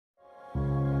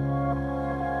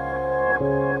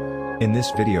In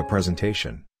this video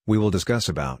presentation, we will discuss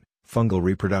about fungal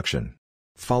reproduction,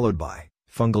 followed by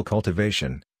fungal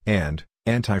cultivation, and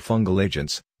antifungal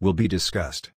agents will be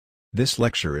discussed. This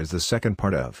lecture is the second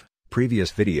part of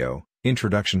previous video,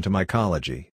 Introduction to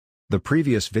Mycology. The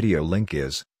previous video link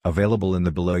is available in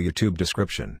the below YouTube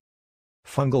description.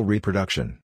 Fungal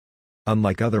reproduction.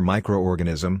 Unlike other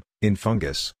microorganism, in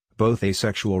fungus, both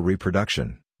asexual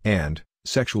reproduction and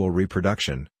sexual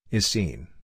reproduction is seen.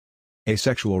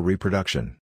 Asexual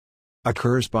reproduction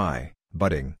occurs by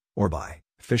budding or by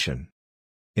fission.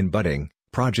 In budding,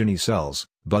 progeny cells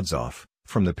buds off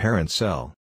from the parent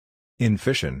cell. In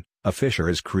fission, a fissure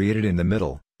is created in the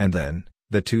middle, and then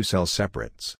the two cells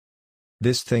separates.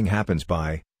 This thing happens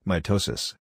by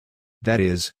mitosis. That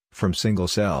is, from single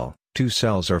cell, two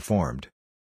cells are formed.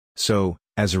 So,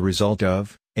 as a result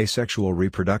of asexual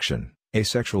reproduction,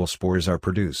 asexual spores are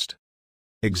produced.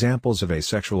 Examples of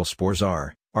asexual spores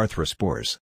are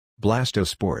arthrospores,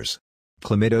 blastospores,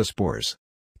 chlamydospores,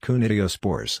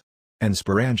 cunidiospores, and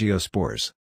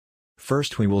sporangiospores.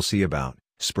 First we will see about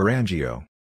sporangio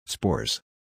spores.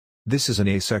 This is an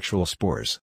asexual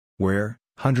spores, where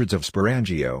hundreds of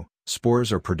sporangio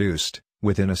spores are produced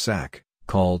within a sac,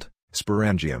 called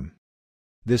sporangium.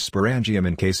 This sporangium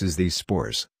encases these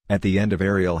spores at the end of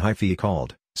aerial hyphae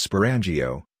called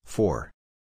sporangio. 4.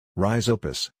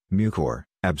 Rhizopus, Mucor,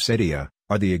 Absidia,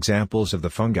 are the examples of the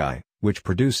fungi, which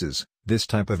produces this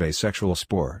type of asexual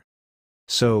spore.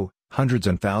 So, hundreds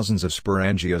and thousands of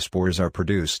sporangiospores are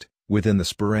produced within the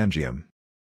sporangium.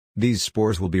 These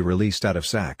spores will be released out of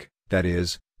sac, that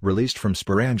is, released from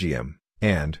sporangium,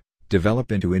 and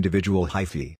develop into individual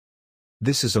hyphae.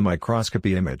 This is a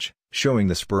microscopy image, showing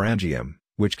the sporangium,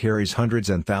 which carries hundreds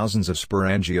and thousands of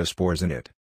sporangiospores in it.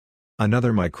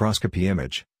 Another microscopy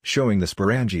image, showing the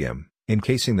sporangium,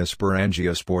 encasing the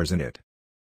sporangiospores in it.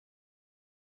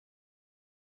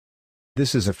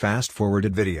 This is a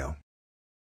fast-forwarded video.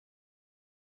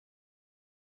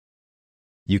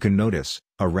 You can notice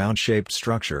a round-shaped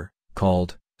structure,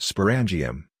 called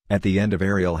sporangium, at the end of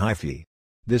aerial hyphae.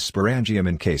 This sporangium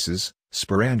encases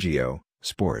sporangio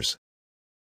spores.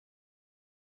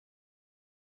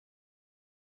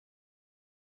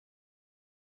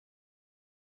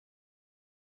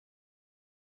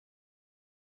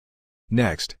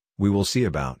 Next, we will see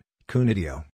about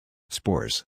cunidio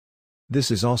spores. This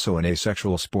is also an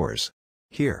asexual spores.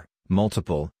 Here,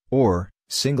 multiple, or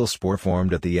single spore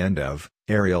formed at the end of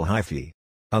aerial hyphae.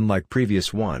 Unlike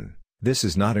previous one, this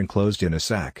is not enclosed in a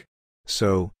sac.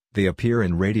 So, they appear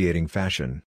in radiating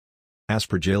fashion.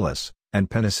 Aspergillus and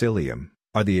Penicillium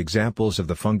are the examples of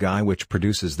the fungi which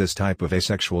produces this type of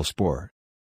asexual spore.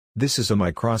 This is a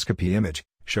microscopy image,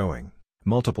 showing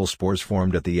multiple spores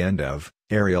formed at the end of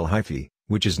aerial hyphae,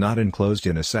 which is not enclosed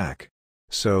in a sac.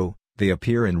 So, they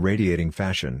appear in radiating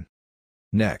fashion.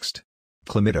 Next,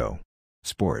 chlamydo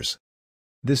spores.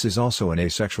 This is also an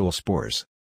asexual spores.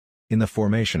 In the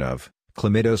formation of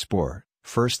chlamydospore,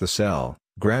 first the cell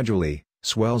gradually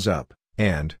swells up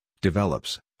and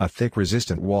develops a thick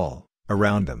resistant wall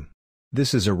around them.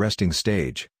 This is a resting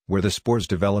stage, where the spores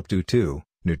develop due to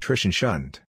nutrition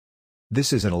shunt.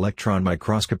 This is an electron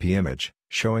microscopy image,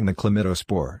 showing the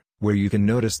chlamydospore, where you can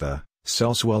notice the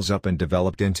cell swells up and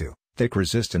developed into thick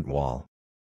resistant wall.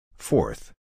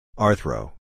 Fourth,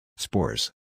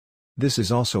 arthrospores. This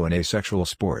is also an asexual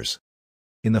spores.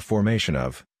 In the formation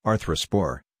of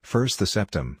arthrospore, first the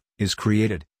septum is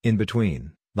created in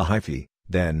between the hyphae,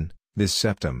 then this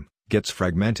septum gets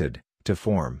fragmented to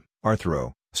form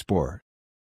arthrospore.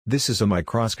 This is a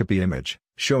microscopy image,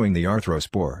 showing the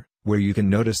arthrospore, where you can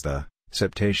notice the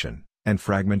septation and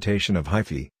fragmentation of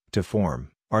hyphae to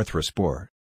form arthrospore.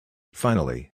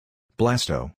 Finally,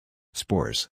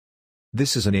 blastospores.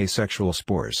 This is an asexual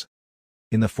spores.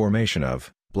 In the formation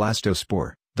of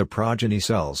blastospore, the progeny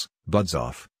cells buds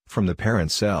off from the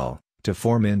parent cell to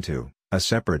form into a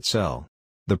separate cell.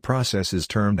 The process is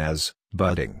termed as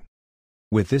budding.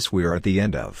 With this we are at the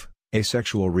end of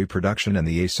asexual reproduction and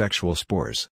the asexual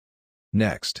spores.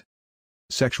 Next,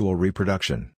 sexual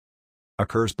reproduction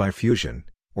occurs by fusion,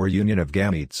 or union of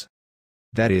gametes.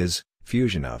 That is,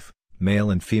 fusion of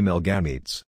male and female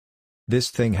gametes.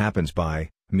 This thing happens by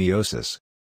meiosis.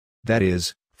 That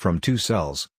is, from two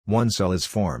cells, one cell is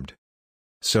formed.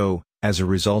 So, as a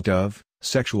result of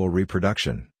sexual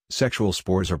reproduction, sexual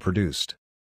spores are produced.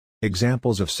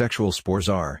 Examples of sexual spores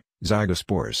are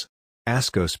zygospores,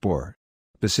 ascospore,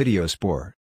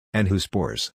 basidiospore, and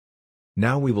zoospores.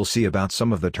 Now we will see about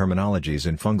some of the terminologies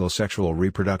in fungal sexual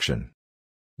reproduction.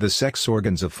 The sex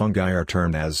organs of fungi are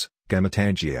termed as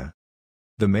gametangia.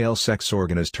 The male sex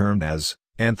organ is termed as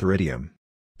antheridium,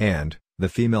 and the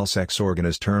female sex organ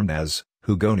is termed as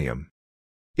hugonium.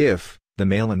 If the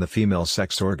male and the female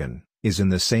sex organ is in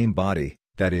the same body,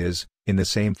 that is, in the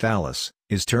same phallus,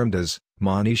 is termed as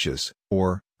monoecious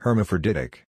or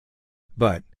hermaphroditic.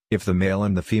 But if the male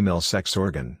and the female sex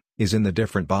organ is in the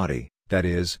different body, that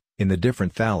is, in the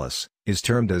different phallus, is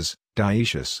termed as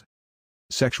dioecious.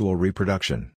 Sexual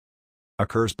reproduction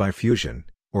occurs by fusion,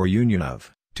 or union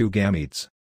of, two gametes.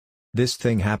 This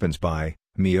thing happens by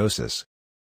meiosis,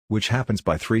 which happens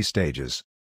by three stages: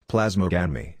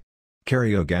 plasmogamy,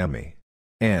 karyogamy,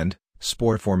 and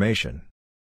spore formation.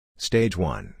 Stage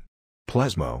 1.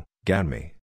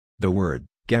 Plasmogamy. The word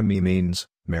gamy means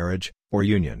marriage or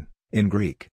union in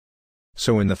Greek.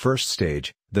 So in the first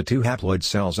stage, the two haploid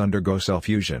cells undergo cell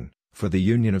fusion for the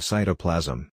union of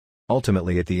cytoplasm.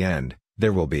 Ultimately at the end,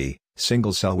 there will be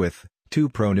single cell with two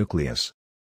pronucleus.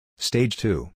 Stage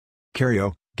 2.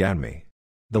 Karyogamy.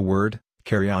 The word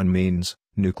karyon means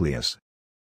nucleus.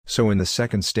 So in the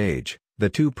second stage, the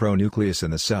two pronucleus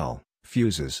in the cell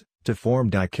fuses to form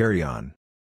dikaryon.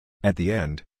 At the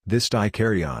end, this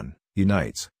dikaryon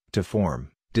unites to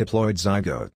form diploid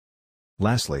zygote.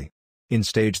 Lastly, in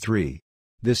stage 3,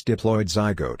 this diploid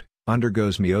zygote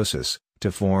undergoes meiosis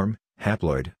to form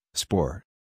haploid spore.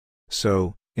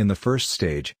 So, in the first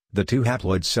stage, the two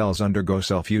haploid cells undergo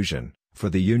cell fusion for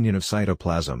the union of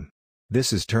cytoplasm.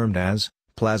 This is termed as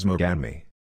plasmogamy.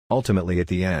 Ultimately at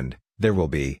the end, there will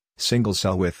be single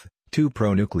cell with two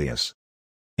pronucleus.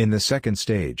 In the second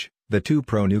stage, the two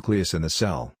pronucleus in the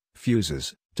cell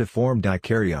fuses to form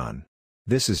dikaryon.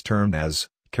 This is termed as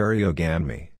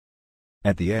karyogamy.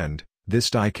 At the end, this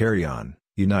dikaryon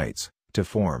unites to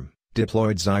form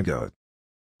diploid zygote.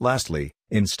 Lastly,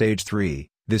 in stage 3,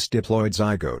 this diploid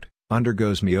zygote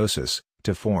undergoes meiosis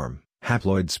to form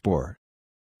haploid spore.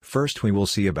 First we will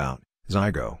see about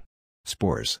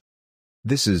zygospores.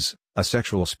 This is a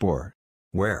sexual spore,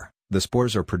 where the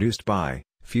spores are produced by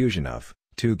fusion of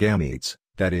two gametes,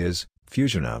 that is,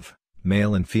 fusion of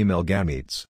male and female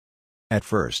gametes. At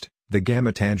first, the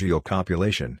gametangial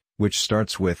copulation, which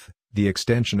starts with the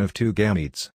extension of two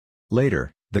gametes.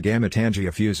 Later, the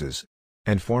gametangia fuses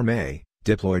and form a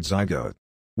diploid zygote,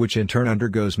 which in turn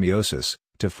undergoes meiosis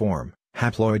to form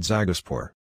haploid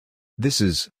zygospore. This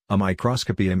is a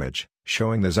microscopy image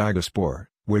showing the zygospore,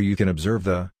 where you can observe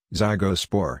the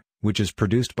zygospore, which is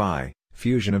produced by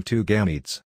fusion of two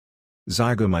gametes.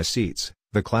 Zygomycetes,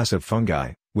 the class of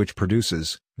fungi, which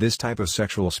produces this type of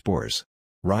sexual spores.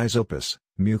 Rhizopus,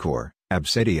 Mucor,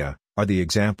 Absidia, are the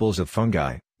examples of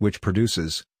fungi, which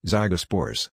produces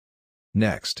zygospores.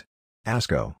 Next,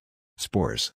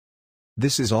 ascospores.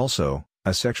 This is also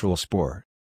a sexual spore,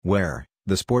 where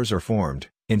the spores are formed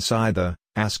inside the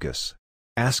ascus.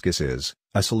 Ascus is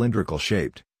a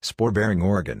cylindrical-shaped, spore-bearing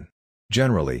organ.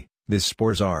 Generally, these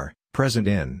spores are present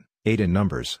in 8 in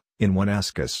numbers in one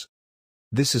ascus.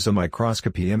 This is a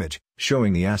microscopy image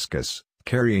showing the ascus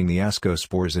carrying the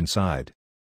ascospores inside.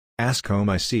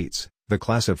 Ascomycetes, the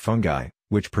class of fungi,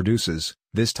 which produces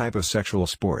this type of sexual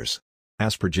spores.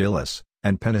 Aspergillus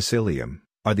and Penicillium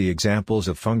are the examples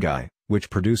of fungi, which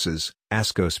produces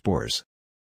ascospores.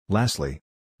 Lastly,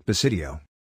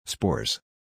 basidiospores.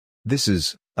 This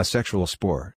is a sexual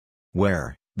spore,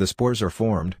 where the spores are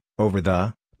formed over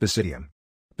the basidium.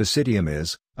 Basidium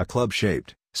is a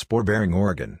club-shaped, spore-bearing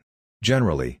organ.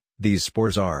 Generally, these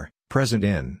spores are present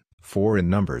in 4 in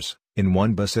numbers in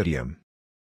one basidium.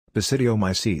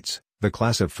 Basidiomycetes, the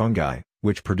class of fungi,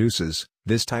 which produces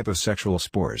this type of sexual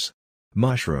spores.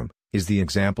 Mushroom is the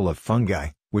example of fungi,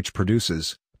 which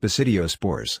produces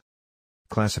basidiospores.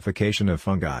 Classification of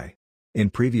fungi. In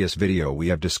previous video we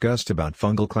have discussed about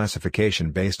fungal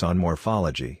classification based on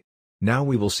morphology. Now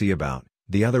we will see about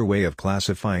the other way of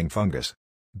classifying fungus,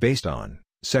 based on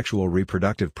sexual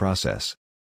reproductive process.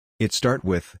 It start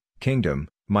with kingdom,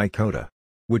 Mycota,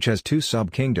 which has two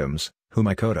sub-kingdoms,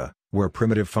 Humycota, where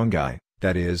primitive fungi,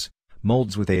 that is,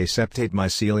 molds with aseptate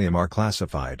mycelium are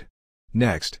classified.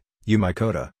 Next,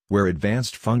 Eumycota, where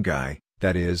advanced fungi,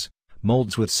 that is,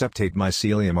 molds with septate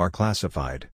mycelium are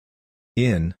classified.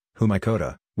 In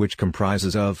Humycota, which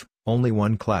comprises of only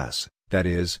one class, that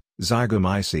is,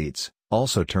 zygomycetes,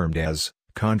 also termed as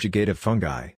conjugative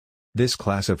fungi. This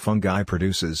class of fungi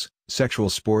produces sexual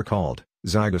spore called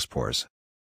zygospores.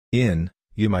 In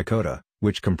Eumycota,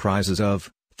 which comprises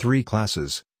of 3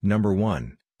 classes, number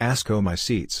 1,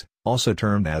 ascomycetes, also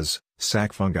termed as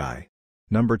sac fungi.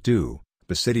 Number 2,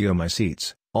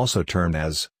 basidiomycetes, also termed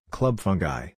as club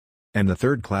fungi. And the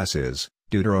third class is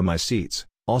deuteromycetes,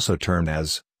 also termed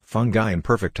as fungi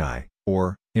imperfecti,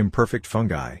 or imperfect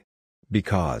fungi.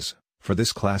 Because, for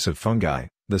this class of fungi,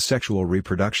 the sexual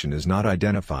reproduction is not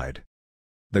identified.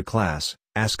 The class,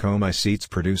 ascomycetes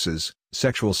produces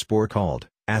sexual spore called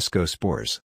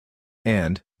ascospores.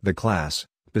 And, the class,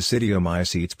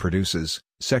 Basidiomycetes produces,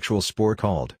 sexual spore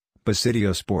called,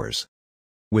 basidiospores.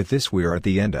 With this we are at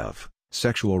the end of,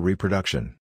 sexual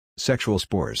reproduction. Sexual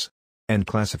spores. And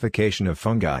classification of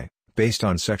fungi, based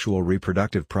on sexual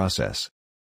reproductive process.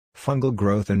 Fungal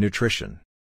growth and nutrition.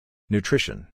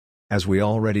 Nutrition. As we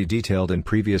already detailed in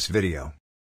previous video.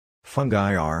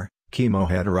 Fungi are,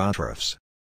 chemoheterotrophs.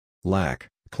 Lack,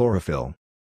 chlorophyll.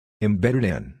 Embedded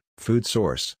in, food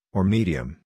source, or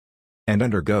medium. And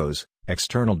undergoes,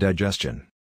 external digestion.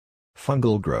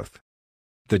 Fungal growth.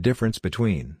 The difference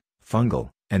between, fungal,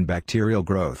 and bacterial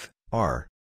growth, are.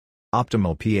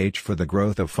 Optimal pH for the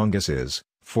growth of fungus is,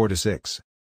 4 to 6.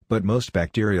 But most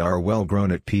bacteria are well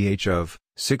grown at pH of,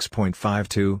 6.5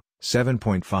 to,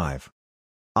 7.5.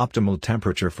 Optimal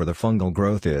temperature for the fungal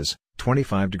growth is,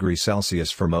 25 degrees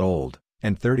Celsius for mold,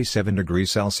 and 37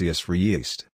 degrees Celsius for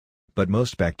yeast. But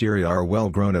most bacteria are well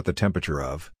grown at the temperature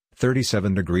of,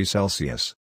 37 degrees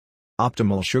Celsius.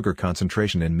 Optimal sugar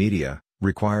concentration in media,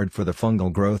 required for the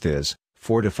fungal growth is,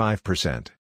 4 to 5%.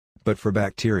 But for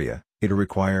bacteria, it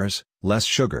requires, less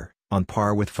sugar, on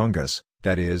par with fungus,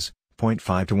 that is,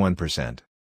 0.5 to 1%.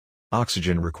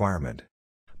 Oxygen requirement.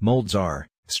 Molds are,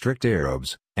 strict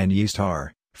aerobes, and yeast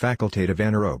are, facultative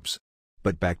anaerobes.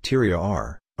 But bacteria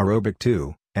are, aerobic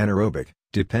to, anaerobic,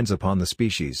 depends upon the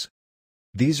species.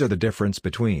 These are the difference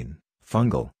between,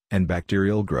 fungal, and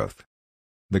bacterial growth.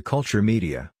 The culture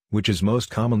media, which is most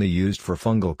commonly used for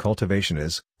fungal cultivation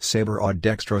is,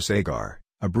 Saber-Odd-Dextrose agar,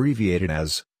 abbreviated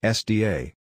as,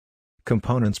 SDA.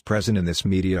 Components present in this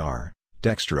media are,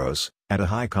 dextrose, at a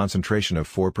high concentration of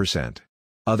 4%.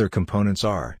 Other components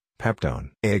are,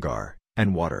 peptone, agar,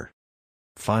 and water.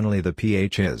 Finally the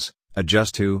pH is,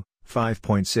 adjust to,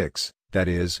 5.6, that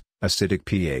is, acidic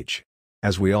pH.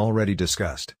 As we already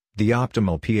discussed, the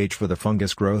optimal pH for the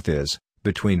fungus growth is,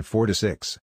 between 4 to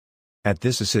 6. At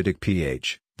this acidic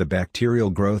pH, the bacterial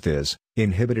growth is,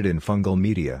 inhibited in fungal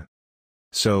media.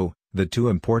 So, the two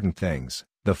important things,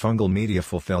 the fungal media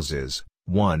fulfills is,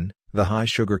 1, the high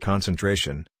sugar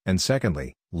concentration, and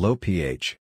secondly, low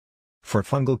pH. For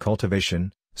fungal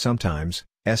cultivation, sometimes,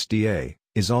 SDA,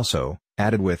 is also,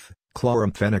 added with,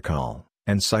 chloramphenicol,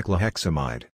 and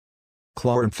cyclohexamide.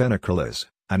 Chloramphenicol is,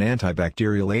 an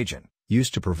antibacterial agent,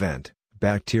 used to prevent,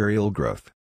 bacterial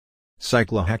growth.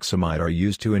 Cyclohexamide are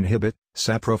used to inhibit,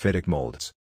 saprophytic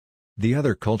molds. The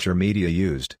other culture media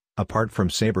used, apart from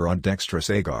Saber-Odd-Dextrose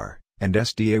agar, and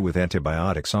SDA with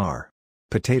antibiotics are,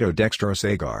 potato dextrose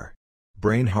agar,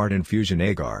 brain-heart infusion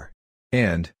agar,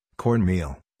 and,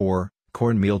 cornmeal, or,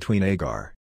 cornmeal tween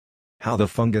agar. How the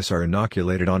fungus are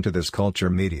inoculated onto this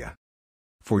culture media.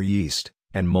 For yeast,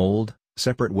 and mold,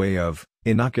 separate way of,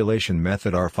 inoculation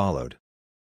method are followed.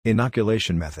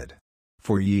 Inoculation method.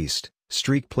 For yeast,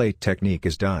 streak plate technique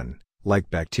is done, like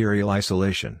bacterial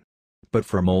isolation. But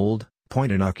for mold,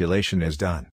 point inoculation is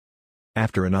done.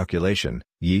 After inoculation,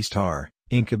 yeast are,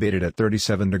 incubated at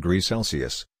 37 degrees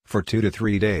Celsius, for 2 to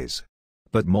 3 days.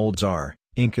 But molds are,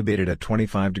 incubated at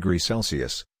 25 degrees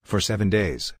Celsius, for 7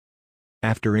 days.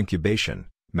 After incubation,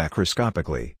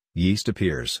 macroscopically, yeast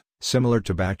appears, similar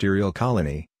to bacterial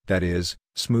colony, that is,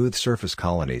 smooth surface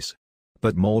colonies.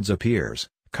 But molds appears,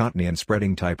 cottony and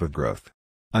spreading type of growth.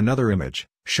 Another image,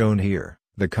 shown here,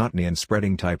 the cottony and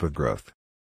spreading type of growth.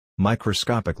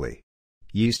 Microscopically,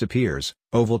 yeast appears,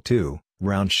 oval to,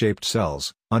 round-shaped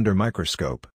cells, under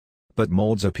microscope. But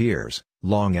molds appears,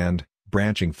 long and,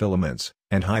 branching filaments,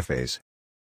 and hyphase.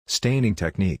 Staining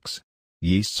techniques.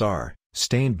 Yeasts are,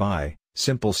 stained by,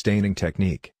 simple staining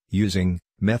technique, using,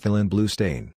 methylene blue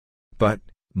stain. But,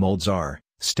 molds are,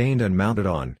 stained and mounted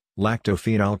on,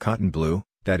 lactophenol cotton blue,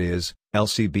 that is,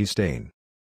 LCB stain.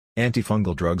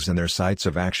 Antifungal drugs and their sites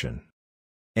of action.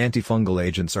 Antifungal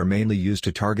agents are mainly used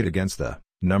to target against the,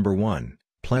 number 1,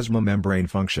 plasma membrane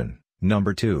function,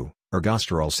 number 2,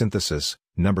 ergosterol synthesis,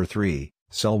 number 3,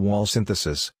 cell wall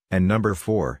synthesis, and number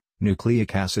 4,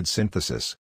 nucleic acid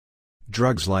synthesis.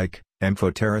 Drugs like,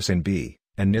 amphotericin B,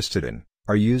 and nistidine,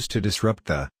 are used to disrupt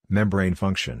the, membrane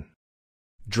function.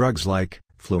 Drugs like,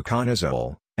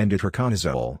 fluconazole, and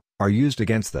itraconazole, are used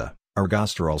against the,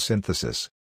 ergosterol synthesis.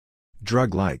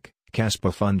 Drug like,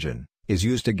 caspofungin, is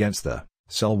used against the,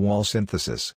 cell wall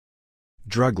synthesis.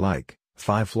 Drug like,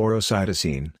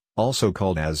 5-fluorocytosine, also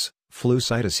called as,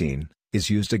 flucytosine, is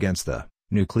used against the,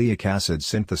 nucleic acid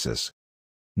synthesis.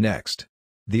 Next.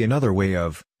 The another way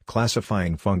of,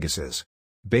 classifying funguses.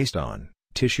 Based on,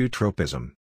 tissue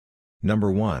tropism.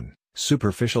 Number 1,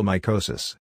 superficial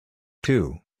mycosis.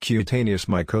 2, cutaneous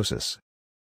mycosis.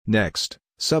 Next,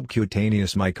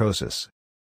 subcutaneous mycosis.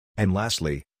 And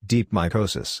lastly, deep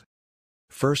mycosis.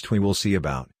 First we will see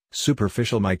about,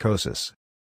 superficial mycosis.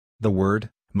 The word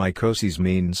mycoses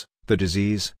means the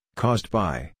disease caused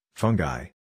by fungi.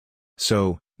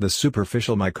 So, the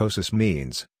superficial mycosis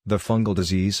means the fungal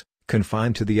disease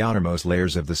confined to the outermost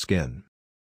layers of the skin.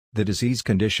 The disease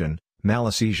condition,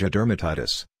 Malassezia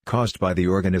dermatitis, caused by the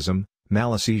organism,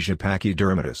 Malassezia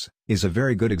pachydermatous, is a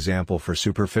very good example for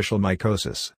superficial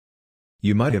mycosis.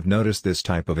 You might have noticed this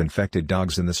type of infected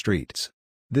dogs in the streets.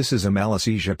 This is a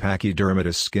Malassezia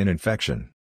pachydermatous skin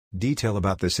infection. Detail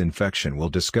about this infection will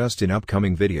discussed in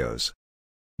upcoming videos.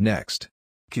 Next,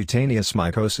 cutaneous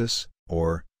mycosis,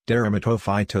 or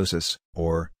dermatophytosis,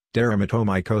 or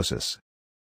dermatomycosis.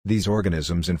 These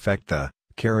organisms infect the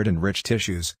keratin-rich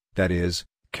tissues, that is,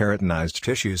 keratinized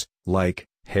tissues, like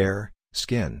hair,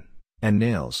 skin, and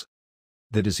nails.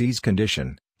 The disease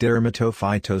condition,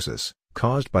 dermatophytosis,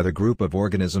 caused by the group of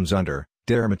organisms under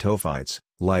dermatophytes,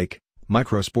 like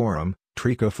Microsporum,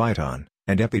 Trichophyton,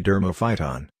 and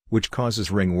Epidermophyton, which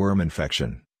causes ringworm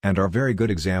infection, and are very good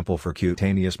example for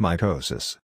cutaneous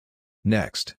mycosis.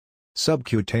 Next,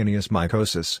 subcutaneous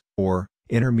mycosis, or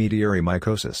intermediary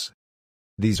mycosis.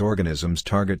 These organisms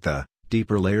target the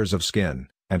deeper layers of skin,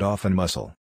 and often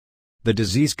muscle. The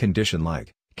disease condition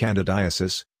like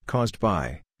candidiasis, caused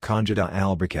by Candida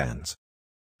albicans.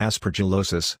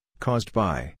 Aspergillosis, caused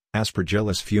by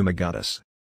Aspergillus fumigatus.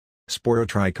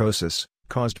 Sporotrichosis,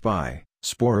 caused by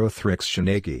Sporothrix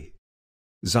schnaeki.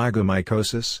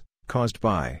 Zygomycosis, caused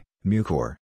by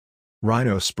Mucor.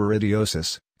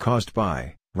 Rhinosporidiosis, caused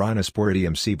by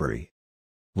Rhinosporidium seaberi.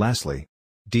 Lastly,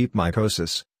 deep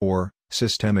mycosis, or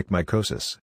systemic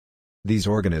mycosis. These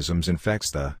organisms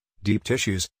infects the deep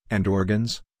tissues and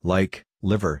organs, like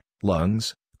liver,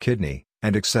 lungs, kidney,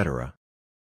 and etc.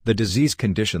 The disease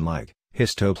condition like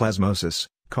histoplasmosis,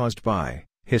 caused by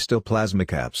Histoplasma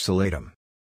capsulatum.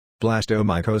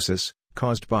 Blastomycosis,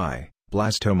 caused by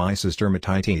Blastomyces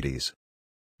dermatitis.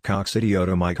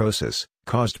 Coccidioidomycosis,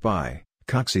 caused by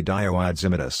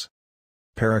Coccidioides.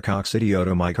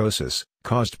 Paracoccidioidomycosis,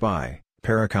 caused by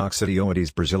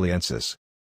Paracoccidioides brasiliensis.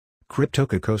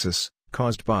 Cryptococcosis,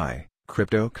 caused by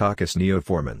Cryptococcus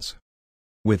neoformans.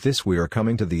 With this we are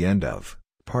coming to the end of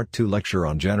Part 2 lecture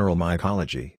on general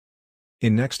mycology.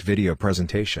 In next video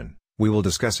presentation, we will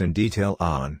discuss in detail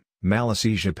on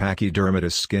Malassezia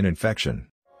pachydermatous skin infection.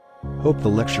 Hope the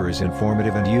lecture is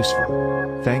informative and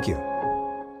useful. Thank you.